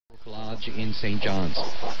Lodge in St. John's.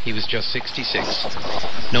 He was just 66.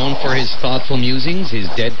 Known for his thoughtful musings, his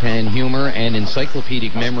deadpan humor, and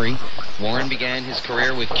encyclopedic memory, Warren began his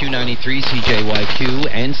career with Q93, CJYQ,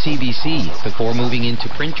 and CBC before moving into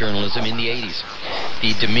print journalism in the 80s.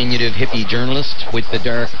 The diminutive hippie journalist with the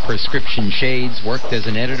dark prescription shades worked as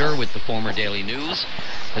an editor with the former Daily News,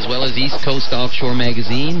 as well as East Coast Offshore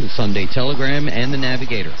Magazine, the Sunday Telegram, and the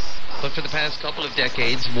Navigator. But for the past couple of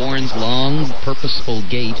decades, Warren's long, purposeful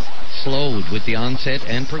gait slowed with the onset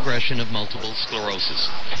and progression of multiple sclerosis.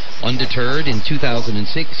 Undeterred, in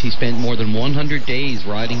 2006, he spent more than 100 days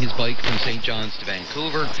riding his bike from St. John's to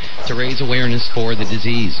Vancouver to raise awareness for the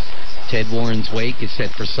disease. Ted Warren's wake is set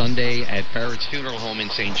for Sunday at Barrett's Funeral Home in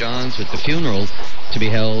St. John's, with the funeral to be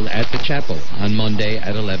held at the chapel on Monday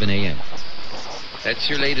at 11 a.m. That's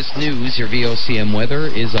your latest news. Your VOCM weather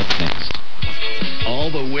is up next. All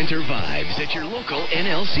the winter vibes at your local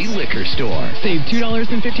NLC liquor store. Save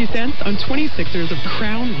 $2.50 on 26ers of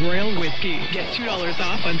Crown Royal Whiskey. Get $2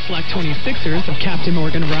 off on select 26ers of Captain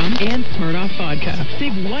Morgan Rum and Smirnoff Vodka.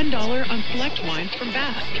 Save $1 on select wines from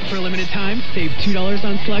Basque. For a limited time, save $2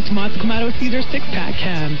 on select Mott's Clamato Caesar 6-pack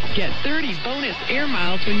cans. Get 30 bonus air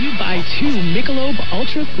miles when you buy 2 Michelob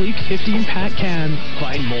Ultra Sleek 15-pack cans.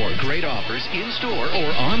 Find more great offers in-store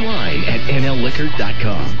or online at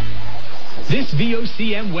nlliquor.com. This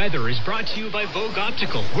VOCM weather is brought to you by Vogue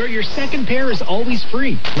Optical, where your second pair is always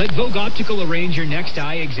free. Let Vogue Optical arrange your next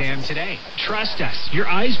eye exam today. Trust us, your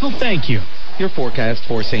eyes will thank you. Your forecast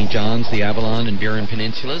for St. John's, the Avalon and Burin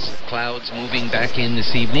Peninsulas. Clouds moving back in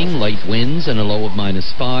this evening. Light winds and a low of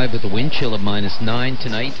 -5 with a wind chill of -9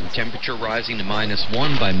 tonight. And temperature rising to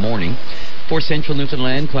 -1 by morning. For central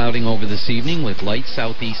Newfoundland, clouding over this evening with light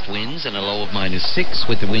southeast winds and a low of -6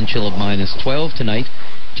 with a wind chill of -12 tonight.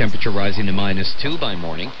 Temperature rising to -2 by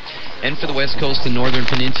morning. And for the west coast and northern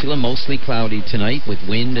peninsula, mostly cloudy tonight with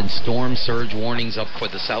wind and storm surge warnings up for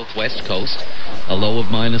the southwest coast. A low of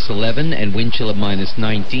 -11 and wind chill of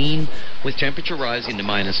 -19 with temperature rising to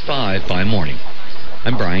 -5 by morning.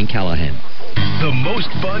 I'm Brian Callahan. The most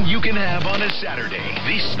fun you can have on a Saturday.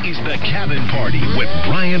 This is the Cabin Party with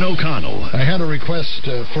Brian O'Connell. I had a request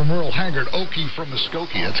from Earl Haggard, Okie from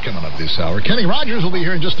Muskogee. That's coming up this hour. Kenny Rogers will be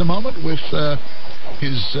here in just a moment with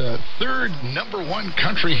his third #1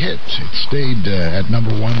 country hit. It stayed at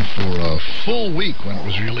 #1 for a full week when it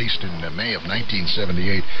was released in May of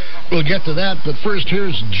 1978. We'll get to that, but first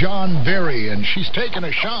here's John Berry, and she's taking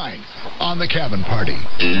a shine on the Cabin Party.